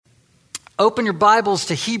open your Bibles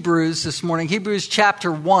to Hebrews this morning. Hebrews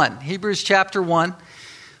chapter 1. Hebrews chapter 1.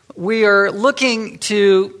 We are looking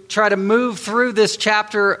to try to move through this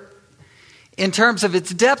chapter in terms of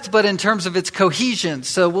its depth, but in terms of its cohesion.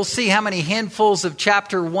 So we'll see how many handfuls of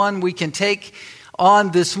chapter 1 we can take on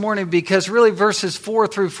this morning, because really verses 4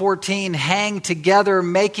 through 14 hang together,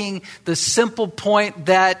 making the simple point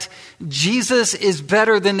that Jesus is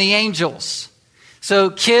better than the angels.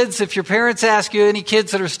 So kids, if your parents ask you, any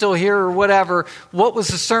kids that are still here or whatever, what was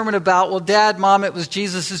the sermon about? Well, Dad, Mom, it was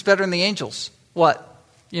Jesus is better than the angels. What?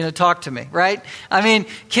 Talk to me, right? I mean,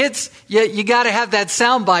 kids, you got to have that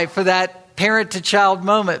soundbite for that parent to child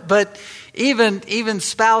moment. But even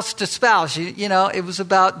spouse to spouse, it was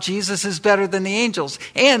about Jesus is better than the angels.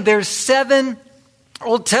 And there's 7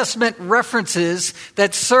 Old Testament references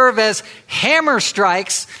that serve as hammer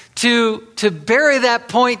strikes to bury that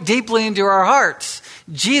point deeply into our hearts.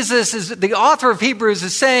 The author of Hebrews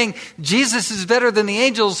is saying Jesus is better than the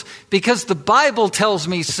angels because the Bible tells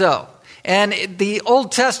me so. And the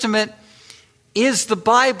Old Testament is the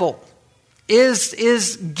Bible,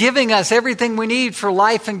 is giving us everything we need for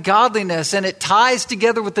life and godliness. And it ties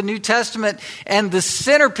together with the New Testament. And the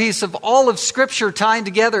centerpiece of all of Scripture tying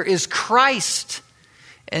together is Christ.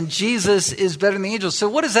 And Jesus is better than the angels. So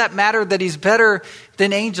what does that matter that he's better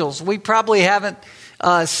than angels? We probably haven't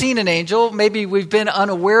seen an angel. Maybe we've been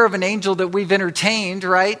unaware of an angel that we've entertained,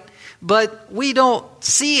 right? But we don't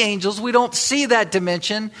see angels. We don't see that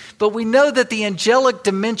dimension. But we know that the angelic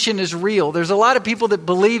dimension is real. There's a lot of people that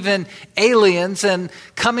believe in aliens and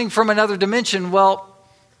coming from another dimension. Well,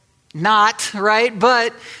 not, right?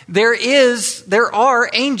 But there are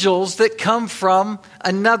angels that come from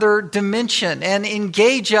another dimension and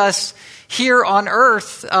engage us here on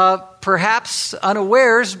earth, perhaps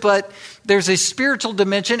unawares, but there's a spiritual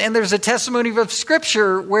dimension, and there's a testimony of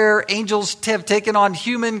Scripture where angels have taken on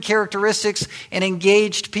human characteristics and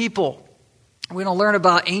engaged people. We're going to learn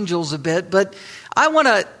about angels a bit, but I want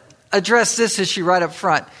to address this issue right up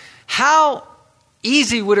front. How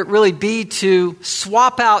easy would it really be to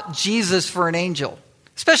swap out Jesus for an angel,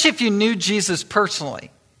 especially if you knew Jesus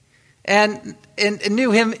personally and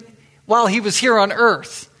knew him while he was here on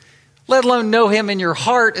earth, let alone know him in your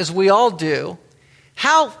heart as we all do?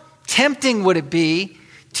 How tempting would it be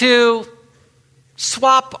to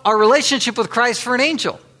swap our relationship with Christ for an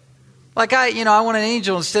angel? Like I want an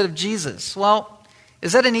angel instead of Jesus. Well,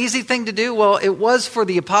 is that an easy thing to do? Well, it was for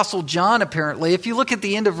the Apostle John, apparently. If you look at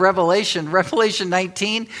the end of Revelation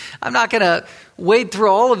 19, I'm not going to wade through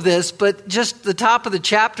all of this, but just the top of the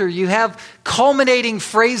chapter, you have culminating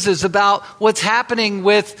phrases about what's happening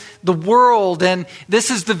with the world. And this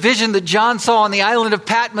is the vision that John saw on the island of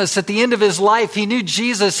Patmos at the end of his life. He knew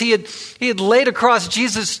Jesus. He had laid across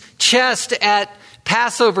Jesus' chest at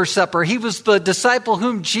Passover supper. He was the disciple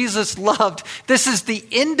whom Jesus loved. This is the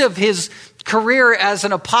end of his career as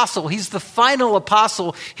an apostle. He's the final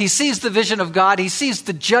apostle. He sees the vision of God. He sees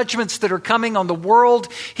the judgments that are coming on the world.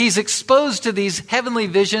 He's exposed to these heavenly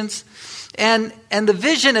visions. And the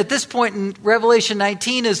vision at this point in Revelation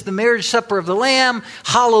 19 is the marriage supper of the Lamb.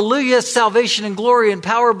 Hallelujah, salvation and glory and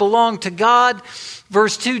power belong to God.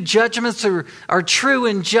 Verse 2, judgments are true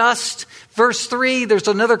and just. Verse 3, there's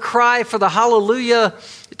another cry for the hallelujah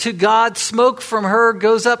to God. Smoke from her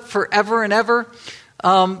goes up forever and ever.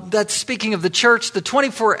 That's speaking of the church, the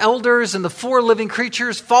 24 elders and the 4 living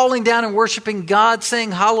creatures falling down and worshiping God,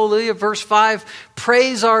 saying hallelujah. Verse 5,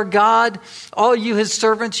 praise our God, all you his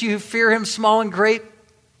servants, you who fear him, small and great.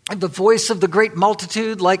 The voice of the great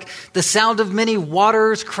multitude, like the sound of many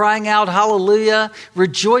waters, crying out hallelujah,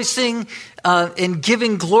 rejoicing and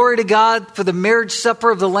giving glory to God for the marriage supper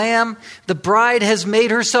of the Lamb. The bride has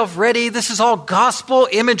made herself ready. This is all gospel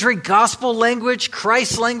imagery, gospel language,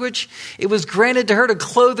 Christ language. It was granted to her to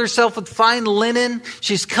clothe herself with fine linen.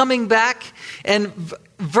 She's coming back. And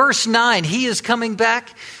verse 9, he is coming back.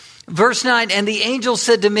 Verse 9, and the angel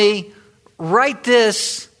said to me, write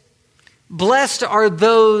this, blessed are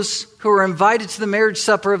those who are invited to the marriage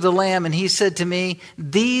supper of the Lamb. And he said to me,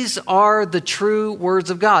 these are the true words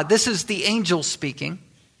of God. This is the angel speaking.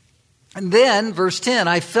 And then, verse 10,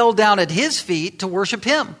 I fell down at his feet to worship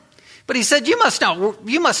him. But he said, you must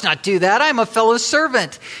not do that. I'm a fellow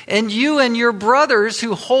servant. And you and your brothers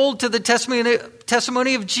who hold to the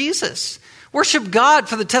testimony of Jesus. Worship God,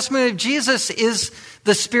 for the testimony of Jesus is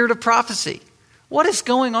the spirit of prophecy. What is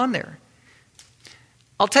going on there?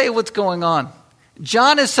 I'll tell you what's going on.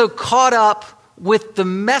 John is so caught up with the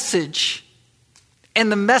message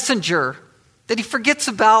and the messenger that he forgets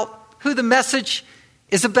about who the message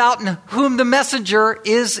is about and whom the messenger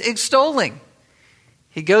is extolling.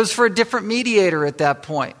 He goes for a different mediator at that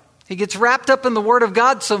point. He gets wrapped up in the Word of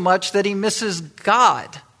God so much that he misses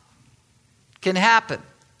God. Can happen.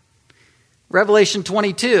 Revelation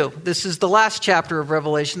 22, this is the last chapter of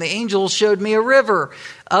Revelation. The angel showed me a river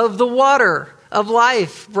of the water of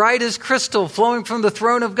life, bright as crystal, flowing from the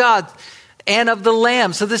throne of God and of the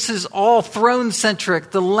Lamb. So this is all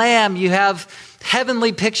throne-centric. The Lamb, you have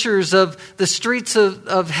heavenly pictures of the streets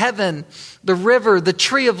of heaven, the river, the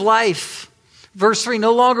tree of life. Verse 3,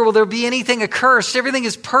 no longer will there be anything accursed. Everything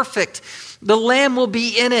is perfect. The Lamb will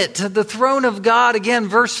be in it. The throne of God, again,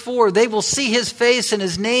 verse 4, they will see his face and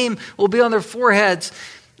his name will be on their foreheads.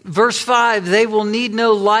 Verse 5, they will need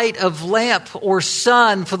no light of lamp or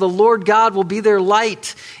sun, for the Lord God will be their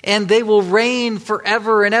light, and they will reign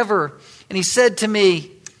forever and ever. And he said to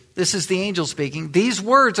me, this is the angel speaking, these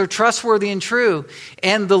words are trustworthy and true.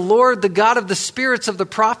 And the Lord, the God of the spirits of the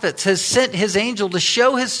prophets, has sent his angel to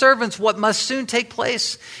show his servants what must soon take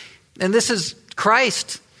place. And this is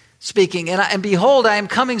Christ speaking. And behold, I am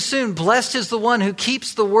coming soon. Blessed is the one who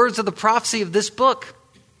keeps the words of the prophecy of this book.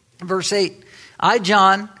 Verse 8, I,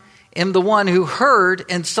 John, am the one who heard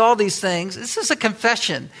and saw these things. This is a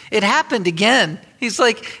confession. It happened again. He's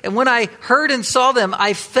like, and when I heard and saw them,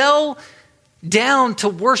 I fell down to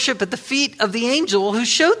worship at the feet of the angel who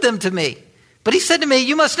showed them to me. But he said to me,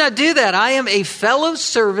 you must not do that. I am a fellow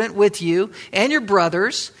servant with you and your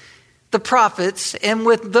brothers, the prophets, and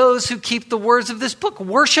with those who keep the words of this book.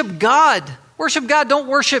 Worship God. Worship God. Don't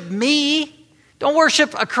worship me. Don't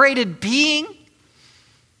worship a created being.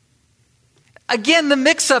 Again, the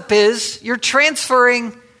mix-up is you're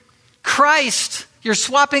transferring Christ. You're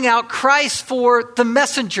swapping out Christ for the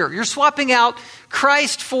messenger. You're swapping out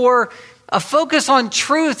Christ for a focus on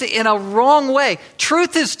truth in a wrong way.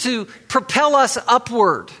 Truth is to propel us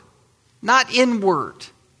upward, not inward.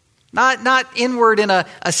 Not inward in a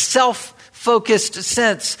self-focused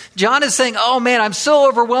sense. John is saying, oh man, I'm so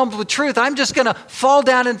overwhelmed with truth. I'm just going to fall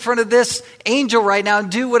down in front of this angel right now and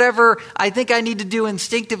do whatever I think I need to do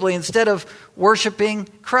instinctively instead of worshiping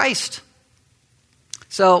Christ.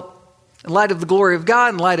 So, in light of the glory of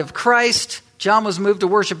God, in light of Christ, John was moved to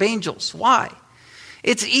worship angels. Why?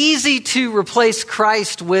 It's easy to replace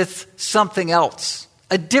Christ with something else,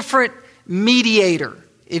 a different mediator,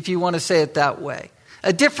 if you want to say it that way,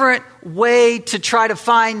 a different way to try to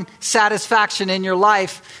find satisfaction in your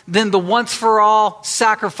life than the once-for-all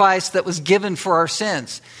sacrifice that was given for our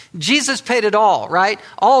sins. Jesus paid it all, right?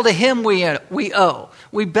 All to him we owe.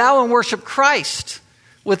 We bow and worship Christ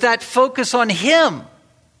with that focus on him,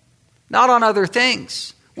 not on other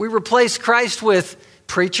things. We replace Christ with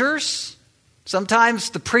preachers.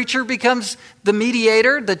 Sometimes the preacher becomes the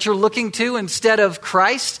mediator that you're looking to instead of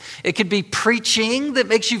Christ. It could be preaching that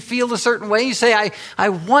makes you feel a certain way. You say, I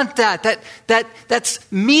want that.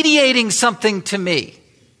 That's mediating something to me.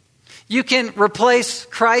 You can replace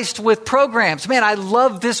Christ with programs. Man, I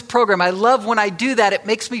love this program. I love when I do that. It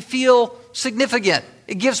makes me feel significant.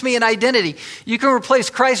 It gives me an identity. You can replace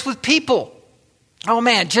Christ with people. Oh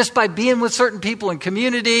man, just by being with certain people in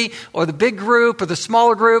community or the big group or the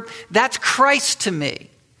smaller group, that's Christ to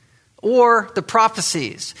me. Or the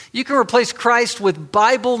prophecies. You can replace Christ with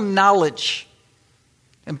Bible knowledge.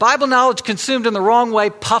 And Bible knowledge consumed in the wrong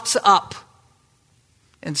way puffs up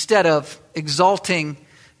instead of exalting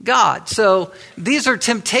God. So these are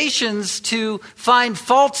temptations to find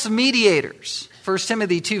false mediators. 1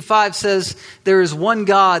 Timothy 2:5 says, there is one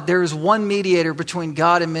God, there is one mediator between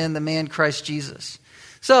God and men, the man Christ Jesus.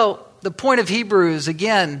 So the point of Hebrews,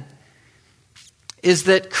 again, is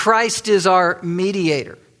that Christ is our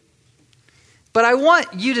mediator. But I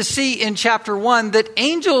want you to see in chapter 1 that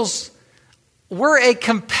angels were a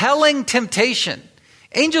compelling temptation.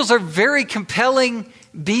 Angels are very compelling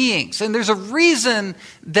beings. And there's a reason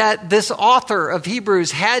that this author of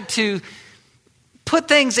Hebrews had to put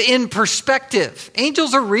things in perspective.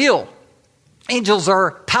 Angels are real. Angels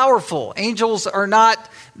are powerful. Angels are not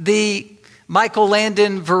the Michael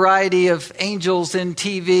Landon variety of angels in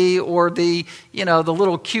TV or the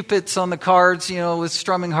little cupids on the cards, with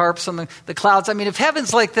strumming harps on the clouds. I mean, if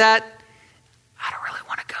heaven's like that, I don't really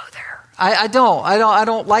want to go there. I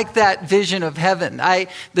don't like that vision of heaven.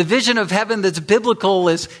 The vision of heaven that's biblical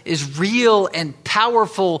is real and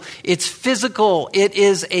powerful. It's physical. It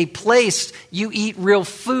is a place. You eat real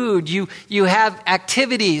food. You have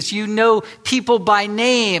activities. You know people by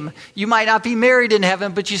name. You might not be married in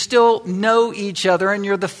heaven, but you still know each other and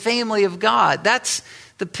you're the family of God. That's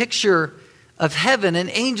the picture of heaven. And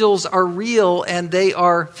angels are real and they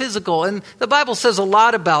are physical. And the Bible says a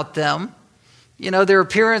lot about them. Their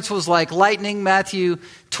appearance was like lightning, Matthew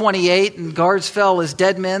 28, and guards fell as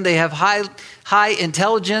dead men. They have high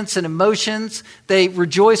intelligence and emotions. They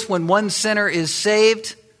rejoice when one sinner is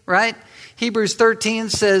saved. right? Hebrews 13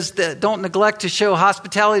 says that don't neglect to show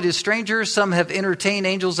hospitality to strangers. Some have entertained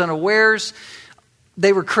angels unawares.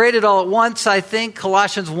 They were created all at once, I think.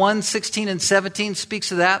 Colossians 1:16 and 17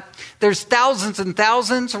 speaks of that. There's thousands and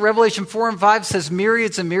thousands. Revelation 4 and 5 says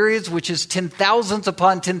myriads and myriads, which is 10,000s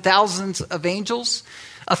upon 10,000s of angels.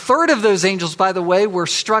 A third of those angels, by the way, were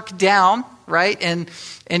struck down, right, and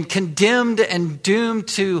condemned and doomed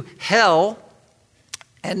to hell,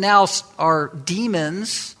 and now are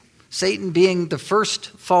demons, Satan being the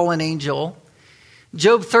first fallen angel.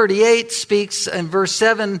 Job 38 speaks in verse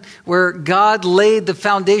 7 where God laid the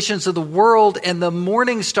foundations of the world and the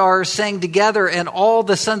morning stars sang together and all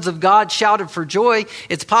the sons of God shouted for joy.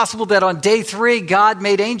 It's possible that on day 3 God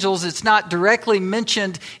made angels. It's not directly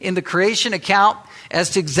mentioned in the creation account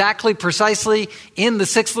as to exactly precisely in the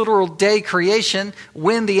 6th literal day creation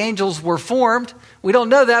when the angels were formed. We don't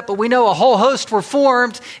know that, but we know a whole host were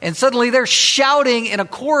formed and suddenly they're shouting in a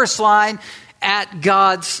chorus line at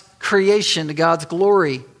God's creation, to God's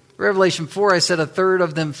glory. Revelation 4, I said a third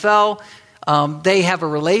of them fell. They have a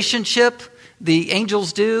relationship. The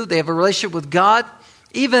angels do. They have a relationship with God.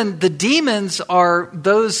 Even the demons are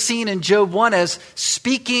those seen in Job 1 as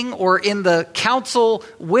speaking or in the council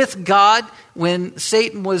with God when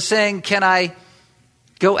Satan was saying, can I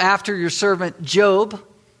go after your servant Job?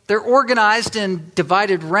 They're organized in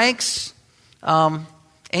divided ranks,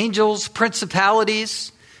 angels,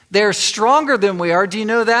 principalities. They're stronger than we are. Do you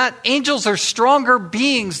know that? Angels are stronger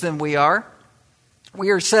beings than we are. We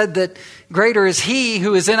are said that greater is he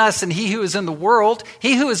who is in us than he who is in the world.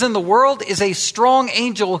 He who is in the world is a strong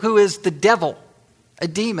angel who is the devil, a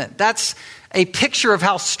demon. That's a picture of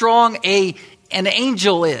how strong an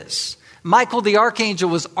angel is. Michael the archangel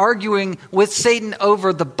was arguing with Satan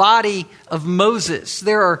over the body of Moses.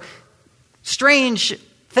 There are strange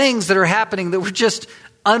things that are happening that we're just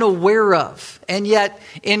unaware of. And yet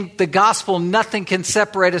in the gospel, nothing can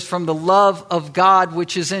separate us from the love of God,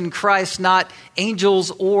 which is in Christ, not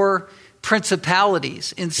angels or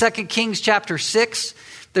principalities. In 2 Kings chapter 6,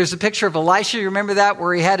 there's a picture of Elisha. You remember that,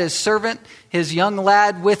 where he had his servant, his young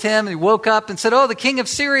lad with him. He woke up and said, the king of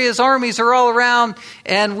Syria's armies are all around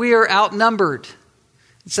and we are outnumbered.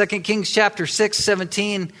 In 2 Kings chapter 6,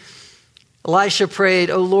 17, Elisha prayed,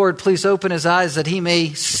 "O Lord, please open his eyes that he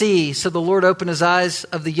may see." So the Lord opened his eyes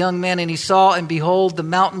of the young man, and he saw, and behold, the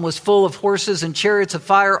mountain was full of horses and chariots of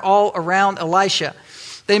fire all around Elisha.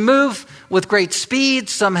 They move with great speed.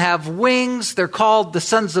 Some have wings. They're called the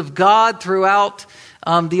sons of God throughout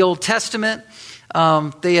the Old Testament.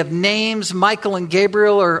 They have names. Michael and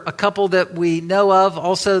Gabriel are a couple that we know of.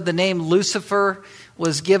 Also, the name Lucifer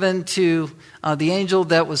was given to the angel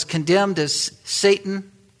that was condemned as Satan.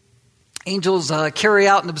 Angels carry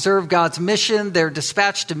out and observe God's mission. They're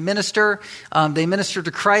dispatched to minister. They minister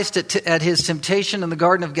to Christ at his temptation in the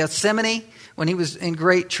Garden of Gethsemane when he was in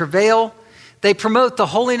great travail. They promote the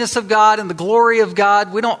holiness of God and the glory of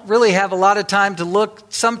God. We don't really have a lot of time to look.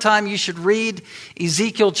 Sometime you should read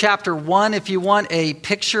Ezekiel chapter 1 if you want a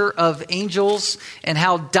picture of angels and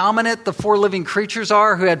how dominant the 4 living creatures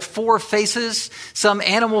are, who had 4 faces, some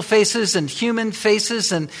animal faces and human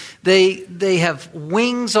faces, and they have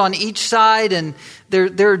wings on each side, and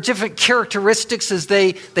there are different characteristics as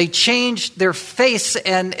they change their face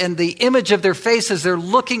and the image of their face as they're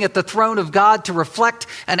looking at the throne of God to reflect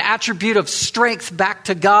an attribute of strength back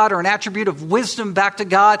to God, or an attribute of wisdom back to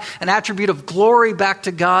God, an attribute of glory back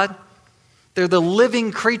to God. They're the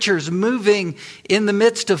living creatures moving in the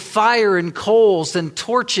midst of fire and coals and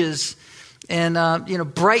torches and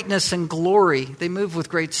brightness and glory. They move with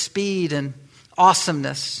great speed and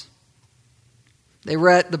awesomeness. They were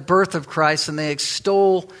at the birth of Christ and they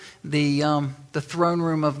extol the throne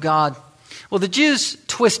room of God. Well, the Jews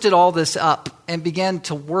twisted all this up and began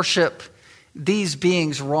to worship these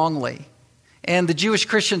beings wrongly. And the Jewish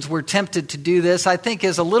Christians were tempted to do this, I think,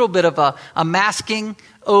 as a little bit of a masking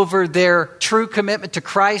over their true commitment to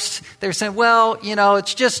Christ. They're saying, well,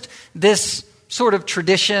 it's just this sort of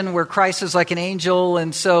tradition where Christ is like an angel.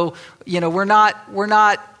 And so, we're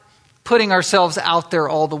not putting ourselves out there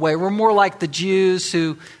all the way. We're more like the Jews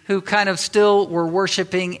who kind of still were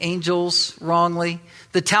worshiping angels wrongly.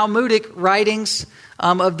 The Talmudic writings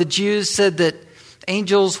of the Jews said that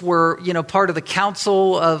angels were, part of the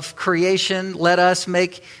council of creation. Let us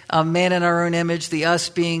make man in our own image, the us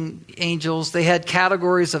being angels. They had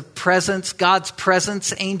categories of presence, God's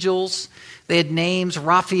presence, angels. They had names,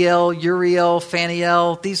 Raphael, Uriel,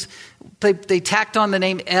 Phaneel. They tacked on the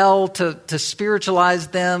name El to spiritualize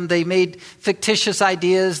them. They made fictitious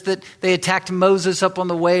ideas that they attacked Moses up on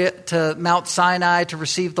the way to Mount Sinai to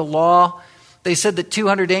receive the law. They said that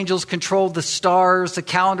 200 angels controlled the stars, the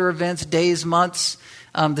calendar events, days, months.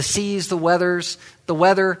 the seas, the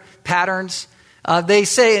weather patterns. They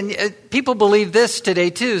say, and people believe this today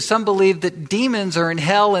too, some believe that demons are in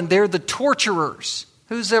hell and they're the torturers.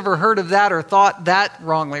 Who's ever heard of that or thought that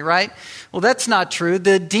wrongly, right? Well, that's not true.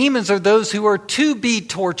 The demons are those who are to be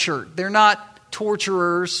tortured. They're not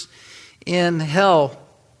torturers in hell.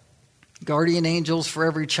 Guardian angels for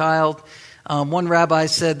every child. One rabbi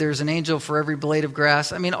said there's an angel for every blade of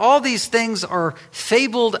grass. I mean, all these things are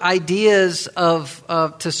fabled ideas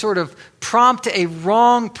to sort of prompt a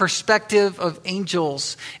wrong perspective of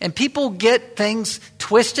angels. And people get things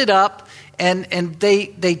twisted up and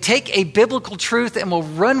they take a biblical truth and will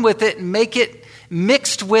run with it and make it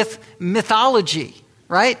mixed with mythology,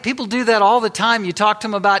 right? People do that all the time. You talk to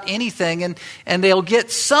them about anything and they'll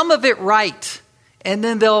get some of it right. And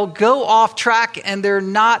then they'll go off track and they're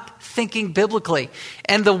not thinking biblically.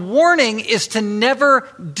 And the warning is to never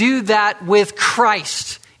do that with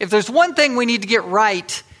Christ. If there's one thing we need to get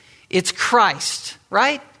right, it's Christ,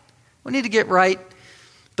 right? We need to get right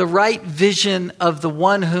the right vision of the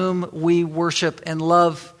one whom we worship and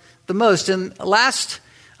love the most. And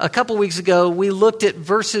a couple weeks ago, we looked at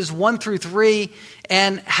verses 1 through 3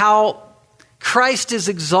 and how Christ is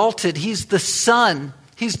exalted. He's the sun.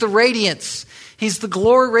 He's the radiance. He's the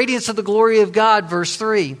radiance of the glory of God, verse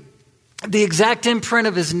 3. The exact imprint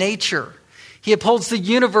of his nature. He upholds the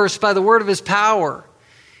universe by the word of his power.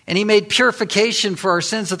 And he made purification for our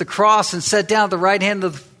sins at the cross and sat down at the right hand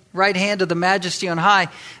of the majesty on high.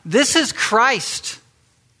 This is Christ,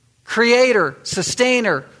 creator,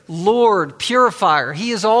 sustainer, Lord, purifier. He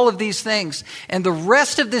is all of these things. And the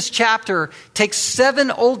rest of this chapter takes 7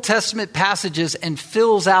 Old Testament passages and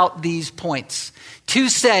fills out these points to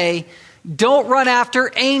say, don't run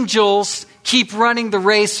after angels, keep running the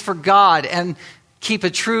race for God and keep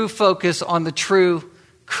a true focus on the true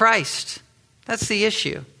Christ. That's the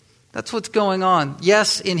issue. That's what's going on.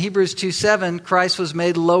 Yes, in Hebrews 2:7, Christ was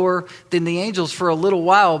made lower than the angels for a little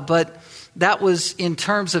while, but that was in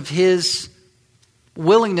terms of his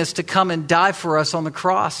willingness to come and die for us on the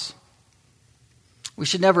cross. We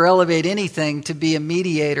should never elevate anything to be a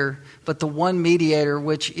mediator, but the one mediator,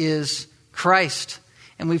 which is Christ.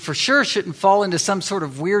 And we for sure shouldn't fall into some sort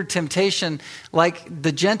of weird temptation like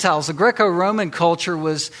the Gentiles. The Greco-Roman culture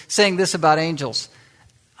was saying this about angels.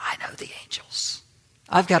 I know the angels.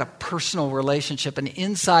 I've got a personal relationship, an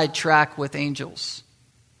inside track with angels.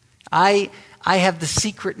 I have the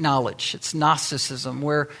secret knowledge. It's Gnosticism,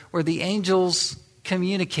 where the angels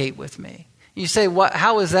communicate with me. You say,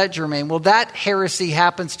 how is that, Jermaine? Well, that heresy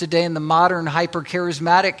happens today in the modern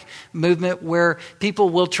hyper-charismatic movement where people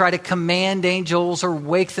will try to command angels or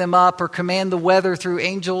wake them up or command the weather through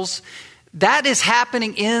angels. That is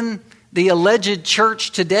happening in the alleged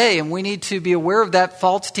church today, and we need to be aware of that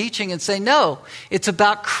false teaching and say, no, it's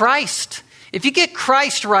about Christ. If you get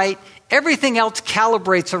Christ right, everything else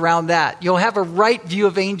calibrates around that. You'll have a right view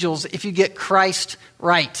of angels if you get Christ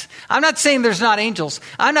right. I'm not saying there's not angels.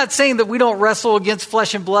 I'm not saying that we don't wrestle against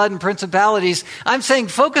flesh and blood and principalities. I'm saying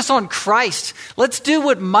focus on Christ. Let's do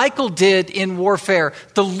what Michael did in warfare.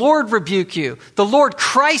 The Lord rebuke you. The Lord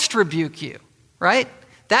Christ rebuke you. Right?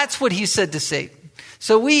 That's what he said to Satan.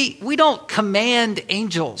 So we don't command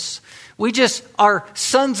angels. We just are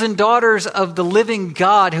sons and daughters of the living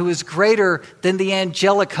God who is greater than the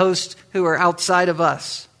angelic hosts who are outside of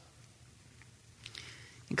us.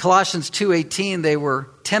 In Colossians 2:18, they were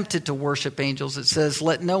tempted to worship angels. It says,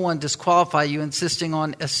 let no one disqualify you, insisting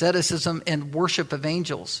on asceticism and worship of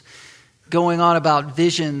angels, going on about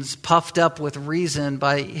visions, puffed up with reason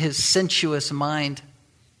by his sensuous mind,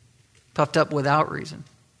 puffed up without reason.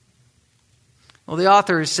 Well, the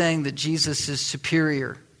author is saying that Jesus is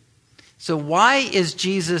superior. So why is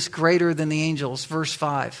Jesus greater than the angels? Verse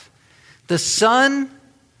 5. The Son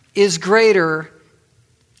is greater.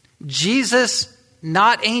 Jesus,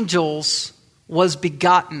 not angels, was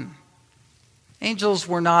begotten. Angels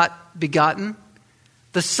were not begotten.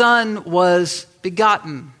 The Son was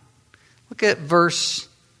begotten. Look at verse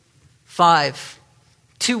 5.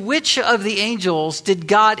 To which of the angels did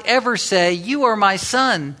God ever say, you are my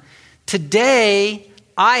Son? Today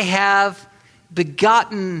I have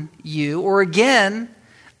begotten you. Or again,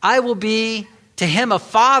 I will be to him a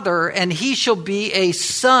father, and he shall be a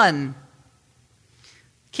son.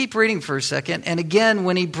 Keep reading for a second. And again,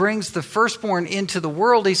 when he brings the firstborn into the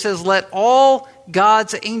world, he says, let all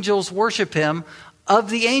God's angels worship him. Of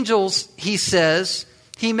the angels, he says,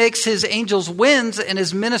 he makes his angels winds and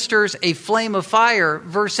his ministers a flame of fire.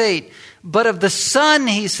 Verse 8. But of the Son,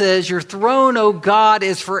 he says, your throne, O God,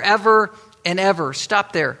 is forever and ever.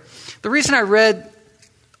 Stop there. The reason I read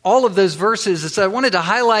all of those verses is I wanted to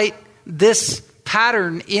highlight this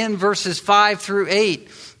pattern in verses 5 through 8.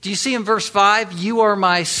 Do you see in verse 5, you are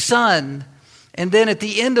my son? And then at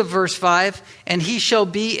the end of verse 5, and he shall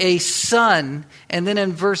be a son. And then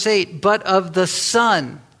in verse 8, but of the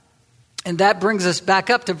Son. And that brings us back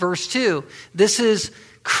up to verse 2. This is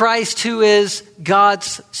Christ who is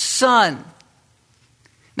God's Son.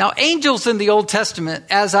 Now, angels in the Old Testament,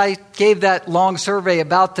 as I gave that long survey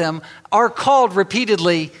about them, are called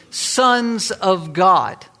repeatedly sons of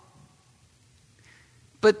God.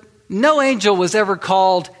 But no angel was ever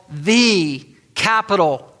called the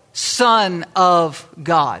capital Son of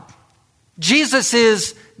God. Jesus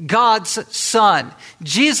is God's Son.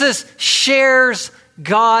 Jesus shares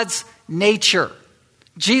God's nature.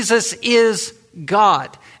 Jesus is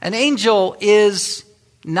God. An angel is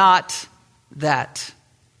not that.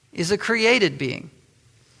 Is a created being.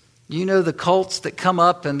 You know the cults that come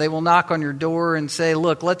up and they will knock on your door and say,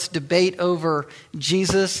 look, let's debate over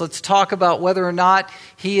Jesus. Let's talk about whether or not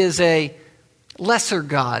he is a lesser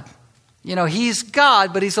God. You know, he's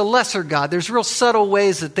God, but he's a lesser God. There's real subtle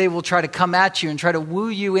ways that they will try to come at you and try to woo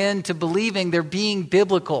you into believing they're being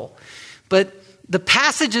biblical. But the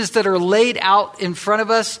passages that are laid out in front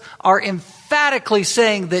of us are emphatically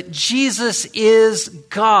saying that Jesus is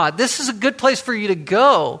God. This is a good place for you to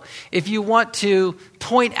go if you want to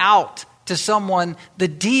point out to someone the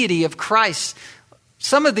deity of Christ.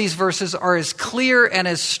 Some of these verses are as clear and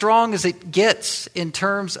as strong as it gets in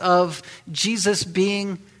terms of Jesus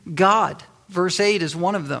being God. Verse 8 is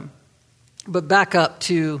one of them. But back up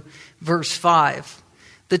to verse 5.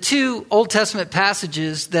 The two Old Testament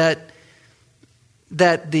passages that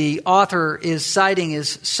the author is citing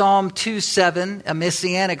is Psalm 2:7, a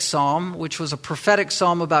messianic psalm, which was a prophetic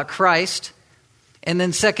psalm about Christ, and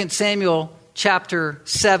then 2 Samuel chapter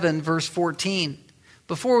 7, verse 14.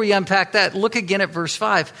 Before we unpack that, look again at verse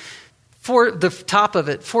 5. For the top of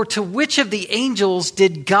it, for to which of the angels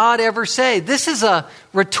did God ever say? This is a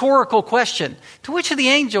rhetorical question. To which of the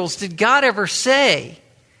angels did God ever say,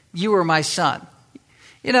 you are my son?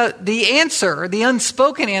 You know, the answer, the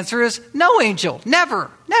unspoken answer is no angel.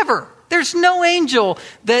 Never, never. There's no angel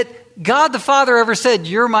that God the Father ever said,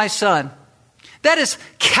 you're my son. That is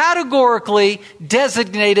categorically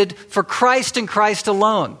designated for Christ and Christ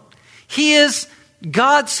alone. He is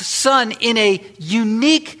God's son in a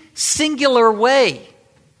unique, singular way.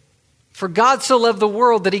 For God so loved the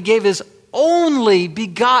world that he gave his only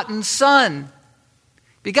begotten son.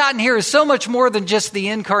 Begotten here is so much more than just the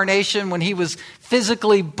incarnation when he was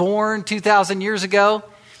physically born 2,000 years ago.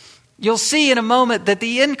 You'll see in a moment that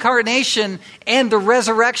the incarnation and the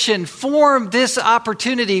resurrection form this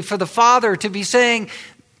opportunity for the Father to be saying,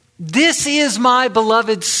 this is my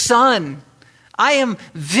beloved Son. I am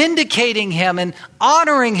vindicating him and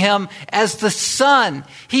honoring him as the Son.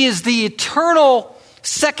 He is the eternal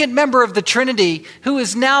second member of the Trinity who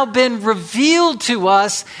has now been revealed to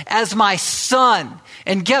us as my Son.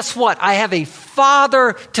 And guess what? I have a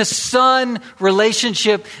father to son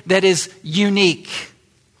relationship that is unique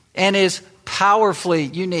and is powerfully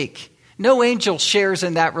unique. No angel shares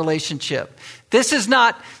in that relationship. This is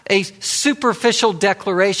not a superficial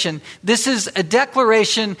declaration. This is a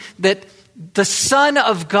declaration that the Son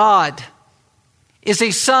of God is a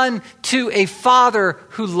son to a father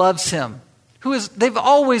who loves him. They've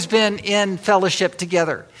always been in fellowship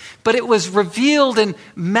together. But it was revealed and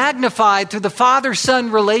magnified through the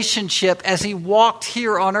father-son relationship as he walked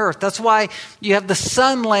here on earth. That's why you have the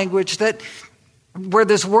son language where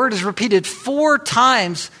this word is repeated 4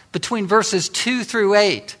 times between verses 2 through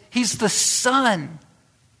 8. He's the son.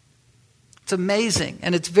 It's amazing.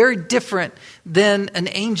 And it's very different than an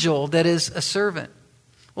angel that is a servant.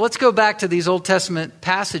 Well, let's go back to these Old Testament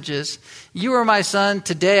passages. You are my son,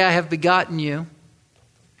 today I have begotten you.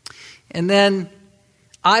 And then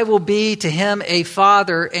I will be to him a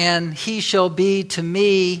father, and he shall be to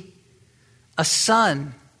me a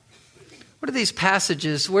son. What are these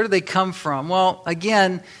passages? Where do they come from? Well,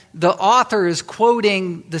 again, the author is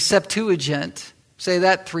quoting the Septuagint. Say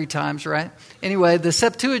that 3 times, right? Anyway, the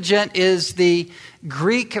Septuagint is the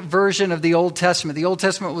Greek version of the Old Testament. The Old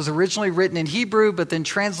Testament was originally written in Hebrew, but then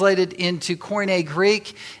translated into Koine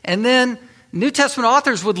Greek. And then New Testament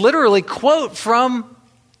authors would literally quote from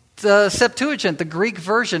the Septuagint, the Greek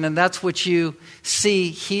version, and that's what you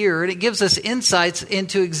see here. And it gives us insights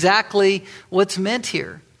into exactly what's meant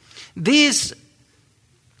here. These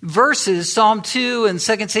verses, Psalm 2 and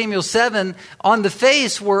 2 Samuel 7, on the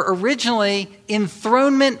face were originally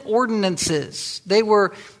enthronement ordinances. They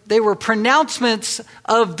were pronouncements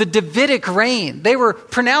of the Davidic reign. They were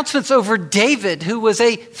pronouncements over David, who was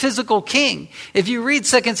a physical king. If you read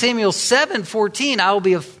 2 Samuel 7:14,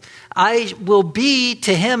 I will be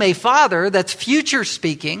to him a father, that's future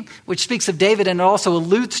speaking, which speaks of David and also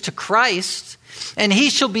alludes to Christ, and he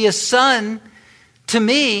shall be a son to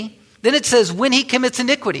me. Then it says, when he commits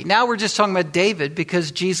iniquity. Now we're just talking about David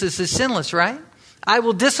because Jesus is sinless, right? I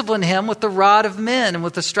will discipline him with the rod of men and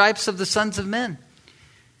with the stripes of the sons of men.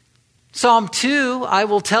 Psalm 2, I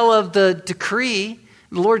will tell of the decree.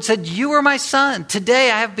 The Lord said, you are my son.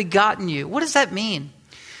 Today I have begotten you. What does that mean?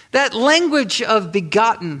 That language of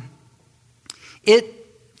begotten, it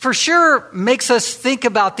for sure makes us think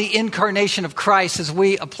about the incarnation of Christ as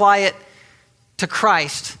we apply it to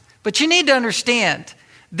Christ. But you need to understand,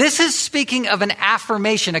 this is speaking of an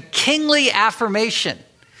affirmation, a kingly affirmation.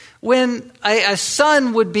 When a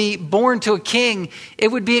son would be born to a king,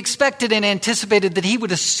 it would be expected and anticipated that he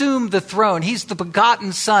would assume the throne. He's the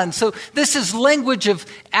begotten son. So this is language of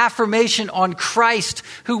affirmation on Christ,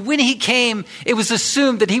 who when he came, it was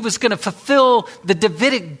assumed that he was going to fulfill the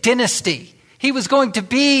Davidic dynasty. He was going to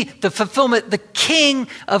be the fulfillment, the King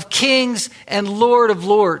of kings and Lord of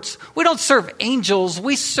lords. We don't serve angels.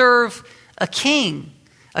 We serve a king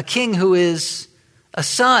who is a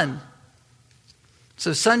son.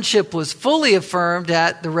 So sonship was fully affirmed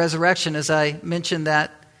at the resurrection, as I mentioned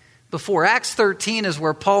that before. Acts 13 is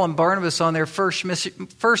where Paul and Barnabas on their first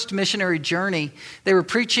missionary journey, they were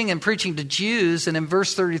preaching to Jews. And in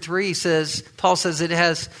verse 33 Paul says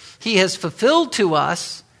he has fulfilled to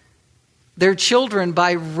us their children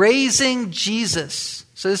by raising Jesus.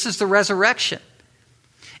 So this is the resurrection.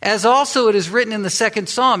 As also it is written in the second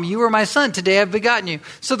psalm, you are my son, today I have begotten you.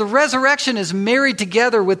 So the resurrection is married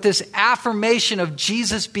together with this affirmation of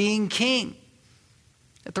Jesus being king.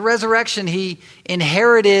 At the resurrection, he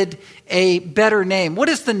inherited a better name. What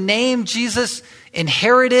is the name Jesus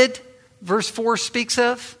inherited? Verse 4 speaks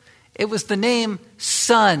of. It was the name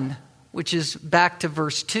Son, which is back to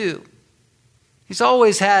verse 2. He's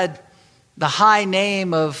always had the high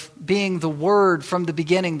name of being the Word from the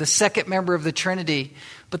beginning, the second member of the Trinity.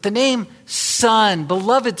 But the name Son,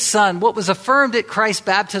 beloved Son, what was affirmed at Christ's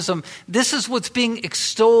baptism, this is what's being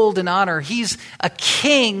extolled in honor. He's a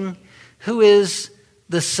king who is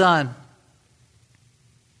the Son.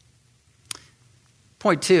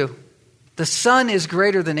 Point 2, the Son is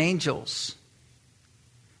greater than angels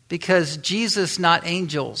because Jesus, not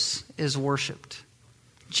angels, is worshipped.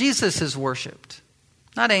 Jesus is worshipped.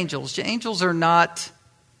 Not angels. Angels are not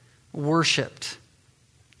worshipped.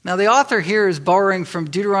 Now the author here is borrowing from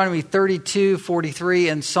Deuteronomy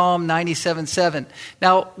 32:43 and Psalm 97:7.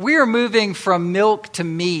 Now we are moving from milk to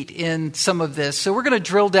meat in some of this. So we're going to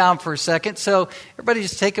drill down for a second. So everybody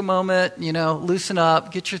just take a moment, loosen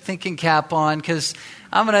up, get your thinking cap on, because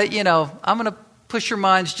I'm going to push your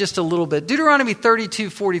minds just a little bit. Deuteronomy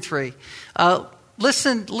 32:43.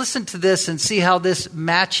 Listen to this and see how this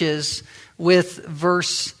matches with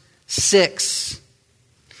verse 6.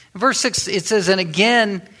 In verse 6, it says, and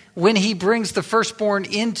again, when he brings the firstborn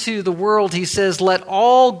into the world, he says, let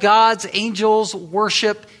all God's angels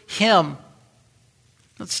worship him.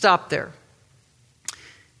 Let's stop there.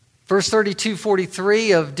 Verse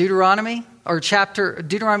 32:43 of Deuteronomy,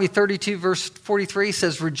 Deuteronomy 32, verse 43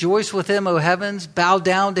 says, rejoice with him, O heavens, bow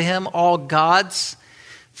down to him, all gods.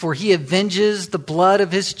 For he avenges the blood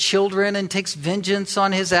of his children and takes vengeance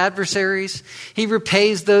on his adversaries. He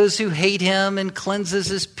repays those who hate him and cleanses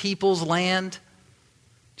his people's land.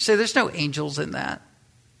 You say, there's no angels in that.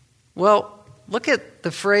 Well, look at the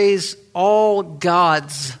phrase, all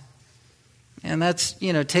gods. And that's,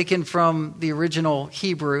 taken from the original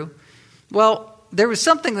Hebrew. Well, there was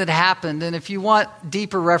something that happened, and if you want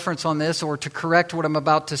deeper reference on this or to correct what I'm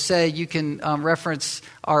about to say, you can reference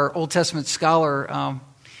our Old Testament scholar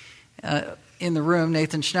in the room,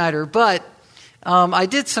 Nathan Schneider. But I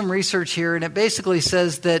did some research here, and it basically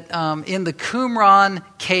says that in the Qumran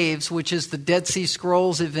caves, which is the Dead Sea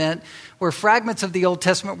Scrolls event, where fragments of the Old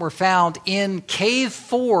Testament were found, in Cave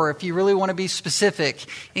 4, if you really want to be specific,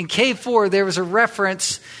 in Cave 4 there was a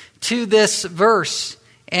reference to this verse,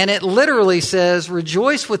 and it literally says,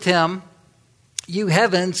 rejoice with him, you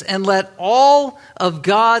heavens, and let all of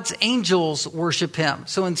God's angels worship him.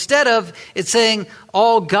 So instead of it saying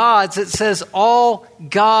all gods, it says all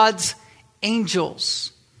God's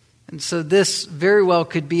angels. And so this very well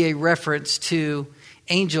could be a reference to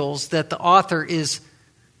angels that the author is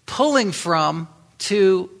pulling from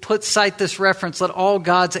to cite this reference, let all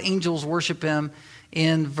God's angels worship him,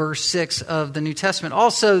 in verse 6 of the New Testament.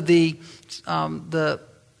 Also, the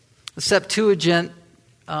Septuagint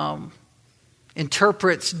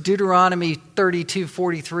interprets Deuteronomy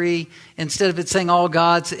 32:43. Instead of it saying all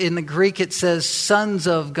gods, in the Greek it says sons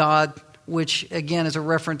of God, which again is a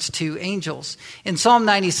reference to angels. In Psalm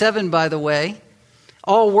 97, by the way,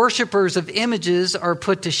 All worshipers of images are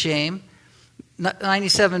put to shame.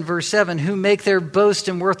 97 verse 7, who make their boast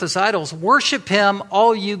in worthless idols. Worship him,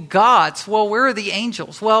 all you gods. Well, where are the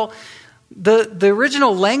angels? Well, the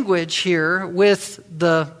original language here with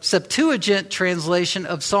the Septuagint translation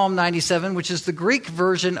of Psalm 97, which is the Greek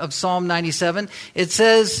version of Psalm 97, it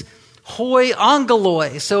says, hoi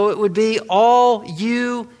angeloi. So it would be all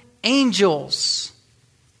you angels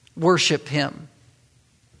worship him.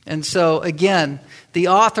 And so again, the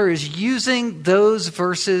author is using those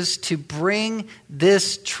verses to bring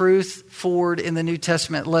this truth forward in the New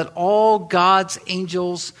Testament. Let all God's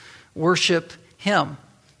angels worship him.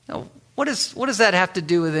 Now, what does that have to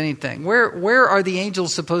do with anything? Where are the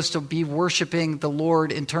angels supposed to be worshiping the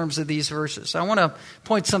Lord in terms of these verses? I want to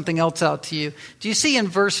point something else out to you. Do you see in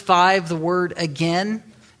verse 5 the word again?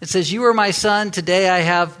 It says, you are my son, today I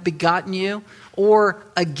have begotten you. Or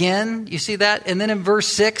again, you see that? And then in verse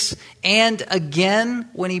 6, and again,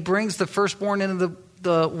 when he brings the firstborn into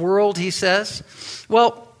the world, he says.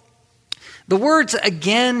 Well, the words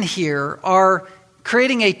again here are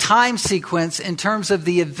creating a time sequence in terms of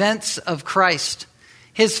the events of Christ.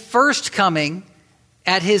 His first coming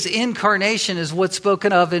at his incarnation is what's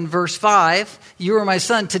spoken of in verse 5. You are my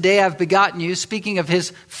son, today I've begotten you. Speaking of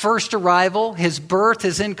his first arrival, his birth,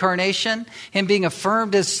 his incarnation, him being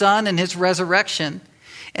affirmed as son and his resurrection.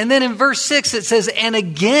 And then in verse 6 it says, and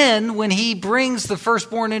again, when he brings the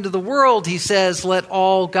firstborn into the world, he says, let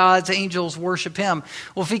all God's angels worship him.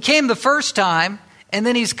 Well, if he came the first time and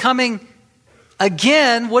then he's coming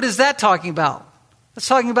again, what is that talking about? It's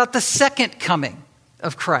talking about the second coming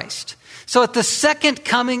of Christ. So at the second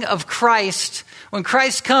coming of Christ, when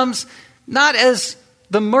Christ comes not as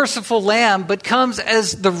the merciful lamb, but comes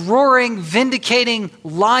as the roaring, vindicating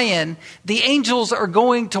lion, the angels are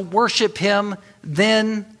going to worship him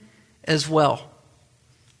then as well.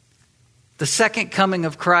 The second coming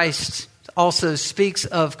of Christ also speaks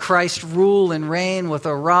of Christ's rule and reign with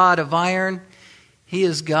a rod of iron. He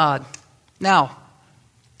is God. Now,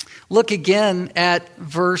 look again at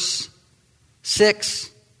verse 6.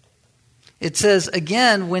 It says,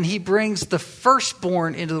 again, when he brings the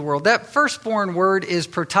firstborn into the world. That firstborn word is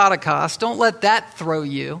prototokos. Don't let that throw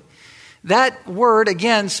you. That word,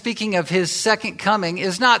 again, speaking of his second coming,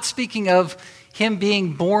 is not speaking of him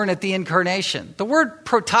being born at the incarnation. The word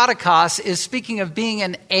prototokos is speaking of being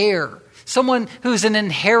an heir, someone who's an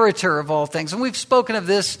inheritor of all things. And we've spoken of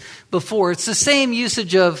this before. It's the same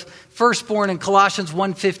usage of firstborn in Colossians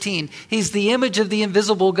 1:15. He's the image of the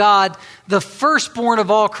invisible God, the firstborn of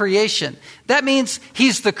all creation. That means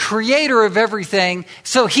he's the creator of everything,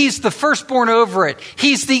 so he's the firstborn over it.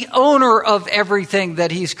 He's the owner of everything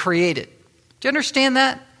that he's created. Do you understand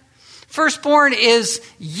that? Firstborn is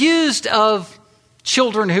used of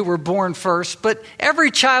children who were born first, but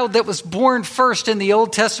every child that was born first in the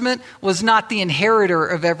Old Testament was not the inheritor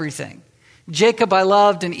of everything. Jacob I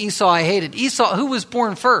loved and Esau I hated. Esau, who was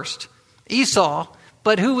born first? Esau,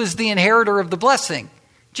 but who was the inheritor of the blessing?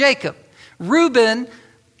 Jacob. Reuben,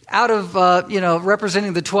 out of,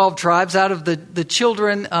 representing the 12 tribes, out of the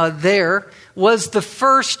children there, was the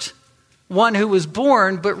first one who was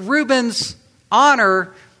born, but Reuben's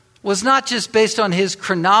honor was not just based on his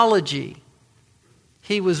chronology.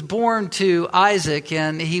 He was born to Isaac,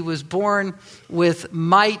 and he was born with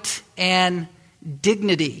might and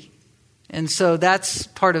dignity. And so that's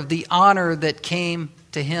part of the honor that came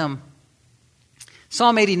to him.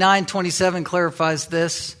 Psalm 89:27 clarifies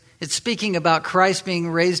this. It's speaking about Christ being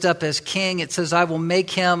raised up as king. It says, I will make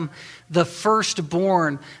him the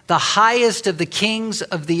firstborn, the highest of the kings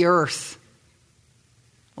of the earth.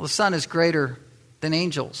 Well, the Son is greater than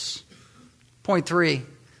angels. Point 3,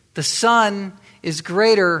 the Son is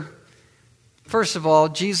greater. First of all,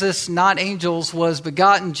 Jesus, not angels, was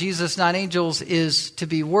begotten. Jesus, not angels, is to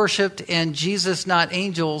be worshipped. And Jesus, not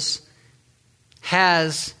angels,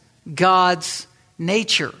 has God's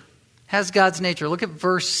nature. Has God's nature. Look at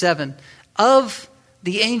verse 7. Of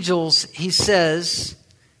the angels, he says,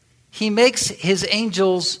 he makes his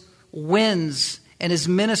angels winds and his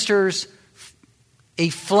ministers a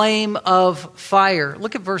flame of fire.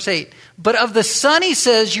 Look at verse 8. But of the Son, he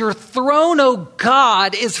says, your throne, O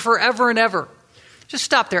God, is forever and ever. Just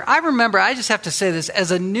stop there. I remember, I just have to say this,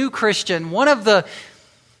 as a new Christian, one of the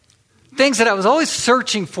things that I was always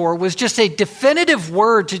searching for was just a definitive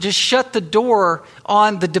word to just shut the door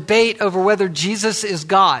on the debate over whether Jesus is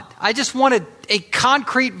God. I just wanted a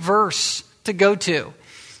concrete verse to go to.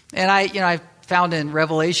 And I found in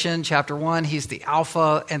Revelation chapter 1, he's the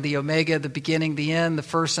Alpha and the Omega, the beginning, the end, the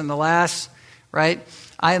first and the last, right?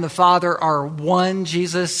 I and the Father are one,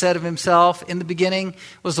 Jesus said of himself. In the beginning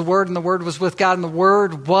was the Word, and the Word was with God, and the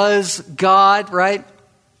Word was God, right?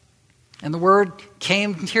 And the Word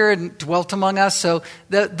came here and dwelt among us. So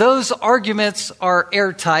those arguments are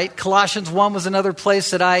airtight. Colossians 1 was another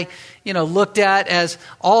place that I looked at as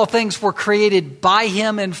all things were created by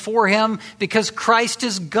him and for him because Christ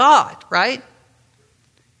is God, right?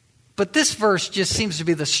 But this verse just seems to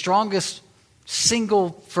be the strongest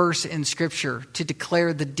single verse in Scripture to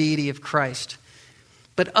declare the deity of Christ.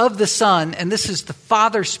 But of the Son, and this is the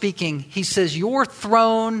Father speaking, he says, "Your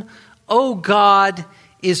throne, O God,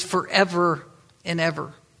 is forever and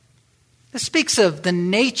ever." This speaks of the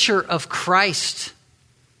nature of Christ.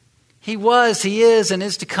 He was, he is, and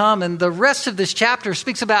is to come. And the rest of this chapter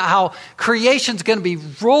speaks about how creation's going to be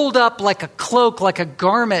rolled up like a cloak, like a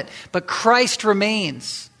garment, but Christ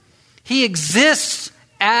remains. He exists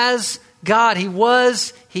as God. He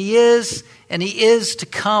was, he is, and he is to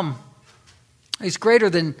come. He's greater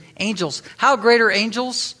than angels. How great are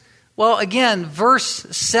angels? Well, again, verse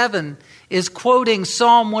 7 is quoting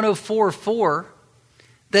Psalm 104:4,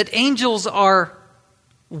 that angels are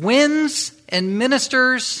winds and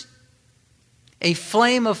ministers, a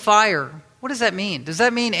flame of fire. What does that mean? Does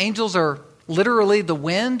that mean angels are literally the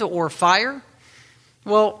wind or fire?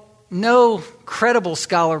 Well, no credible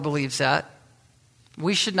scholar believes that.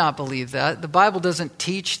 We should not believe that. The Bible doesn't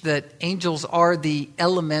teach that angels are the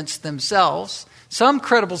elements themselves. Some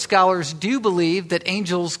credible scholars do believe that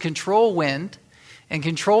angels control wind and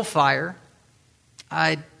control fire.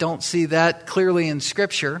 I don't see that clearly in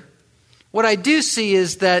Scripture. What I do see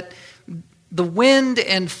is that the wind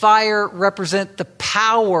and fire represent the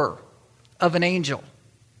power of an angel.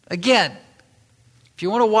 Again, if you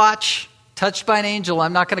want to watch Touched by an Angel,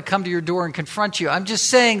 I'm not going to come to your door and confront you. I'm just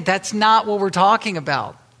saying that's not what we're talking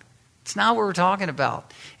about. It's not what we're talking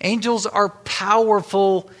about. Angels are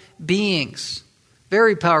powerful beings.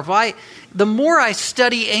 Very powerful. The more I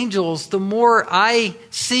study angels, the more I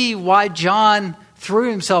see why John threw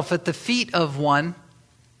himself at the feet of one.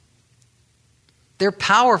 They're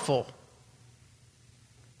powerful.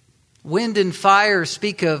 Wind and fire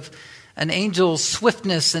speak of an angel's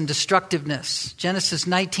swiftness and destructiveness. Genesis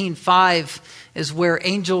 19:5 is where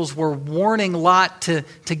angels were warning Lot to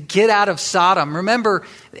get out of Sodom. Remember,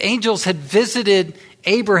 angels had visited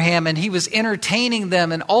Abraham and he was entertaining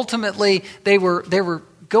them, and ultimately they were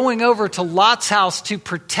going over to Lot's house to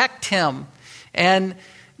protect him. And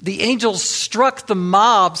the angels struck the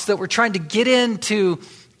mobs that were trying to get in to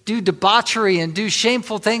do debauchery and do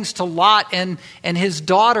shameful things to Lot and his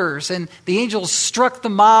daughters. And the angels struck the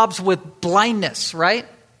mobs with blindness, right?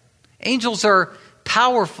 Angels are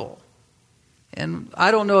powerful. And I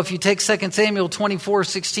don't know if you take 2 Samuel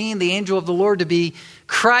 24:16, the angel of the Lord, to be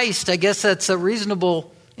Christ. I guess that's a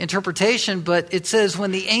reasonable interpretation, but it says, when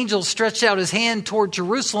the angel stretched out his hand toward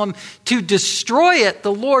Jerusalem to destroy it,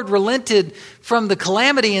 the Lord relented from the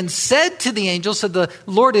calamity and said to the angel, so the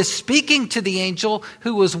Lord is speaking to the angel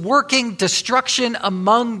who was working destruction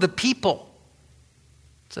among the people.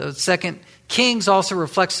 So 2 Kings also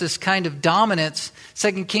reflects this kind of dominance.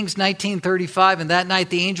 2 Kings 19:35, and that night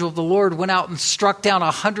the angel of the Lord went out and struck down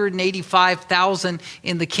 185,000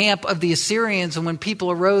 in the camp of the Assyrians. And when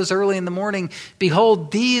people arose early in the morning,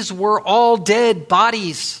 behold, these were all dead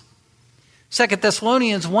bodies. 2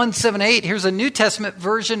 Thessalonians 1:7-8, here's a New Testament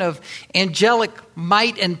version of angelic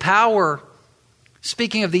might and power.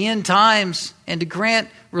 Speaking of the end times, and to grant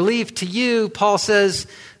relief to you, Paul says,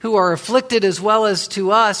 who are afflicted as well as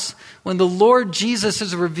to us, when the Lord Jesus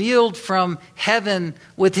is revealed from heaven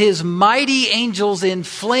with his mighty angels in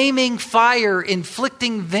flaming fire,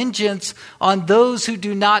 inflicting vengeance on those who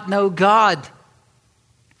do not know God.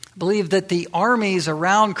 I believe that the armies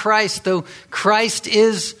around Christ, though Christ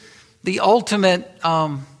is the ultimate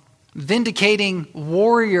vindicating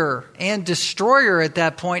warrior and destroyer at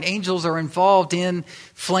that point, angels are involved in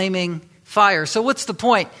flaming fire. So what's the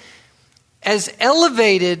point? As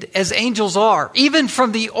elevated as angels are, even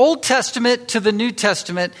from the Old Testament to the New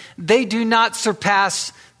Testament, they do not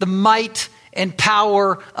surpass the might and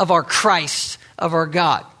power of our Christ, of our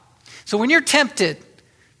God. So when you're tempted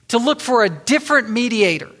to look for a different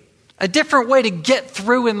mediator, a different way to get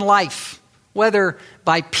through in life, whether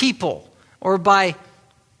by people or by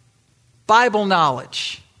Bible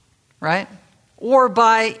knowledge, right? Or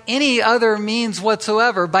by any other means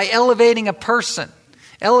whatsoever, by elevating a person,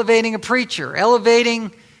 elevating a preacher,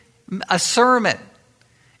 elevating a sermon,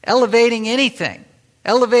 elevating anything,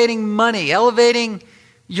 elevating money, elevating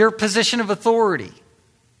your position of authority.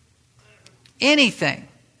 Anything.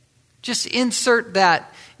 Just insert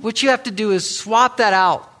that. What you have to do is swap that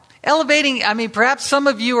out Elevating, perhaps some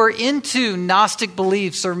of you are into Gnostic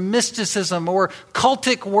beliefs or mysticism or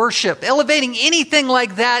cultic worship. Elevating anything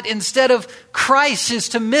like that instead of Christ is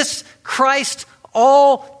to miss Christ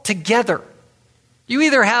altogether. You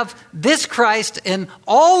either have this Christ and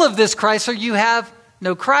all of this Christ, or you have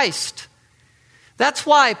no Christ. That's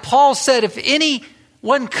why Paul said, if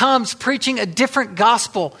anyone comes preaching a different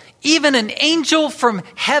gospel, even an angel from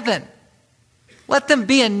heaven, let them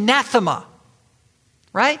be anathema.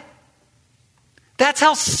 Right? That's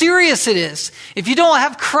how serious it is. If you don't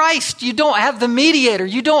have Christ, you don't have the mediator.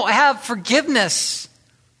 You don't have forgiveness.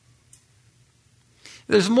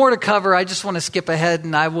 There's more to cover. I just want to skip ahead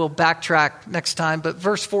and I will backtrack next time. But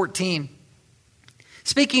verse 14.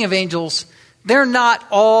 Speaking of angels, they're not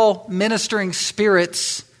all ministering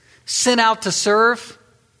spirits sent out to serve.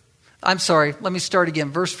 I'm sorry, let me start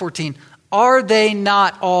again. Verse 14. Are they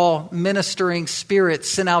not all ministering spirits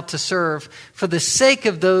sent out to serve for the sake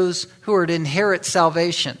of those who are to inherit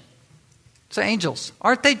salvation? So angels,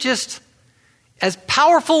 aren't they just as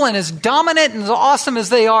powerful and as dominant and as awesome as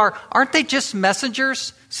they are? Aren't they just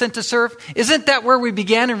messengers sent to serve? Isn't that where we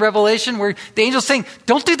began in Revelation, where the angel's saying,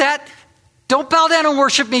 don't do that. Don't bow down and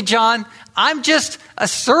worship me, John. I'm just a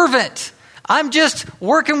servant. I'm just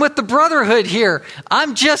working with the brotherhood here.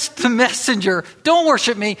 I'm just the messenger. Don't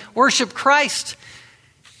worship me. Worship Christ.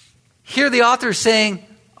 Here the author is saying,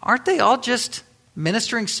 aren't they all just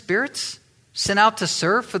ministering spirits sent out to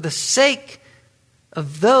serve for the sake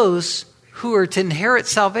of those who are to inherit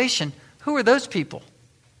salvation? Who are those people?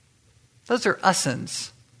 Those are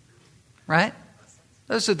usins, right?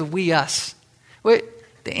 Those are the we us. Wait,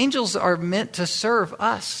 the angels are meant to serve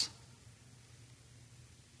us.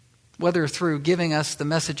 Whether through giving us the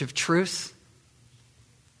message of truth.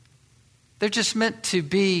 They're just meant to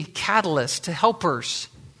be catalysts, helpers,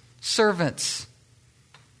 servants,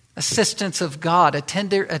 assistants of God,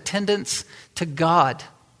 attendants to God,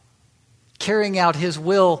 carrying out His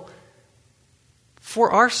will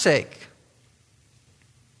for our sake.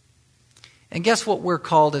 And guess what we're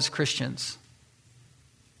called as Christians?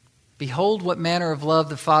 Behold, what manner of love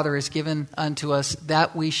the Father has given unto us,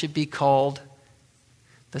 that we should be called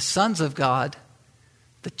the sons of God,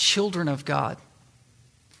 the children of God.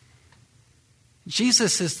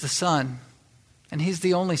 Jesus is the Son, and He's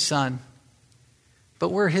the only Son. But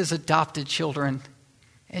we're His adopted children,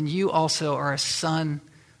 and you also are a son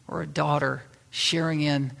or a daughter sharing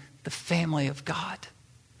in the family of God.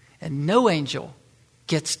 And no angel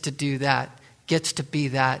gets to do that, gets to be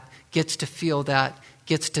that, gets to feel that,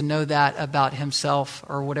 gets to know that about himself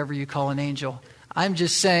or whatever you call an angel. I'm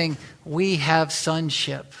just saying we have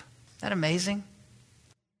sonship. Isn't that amazing?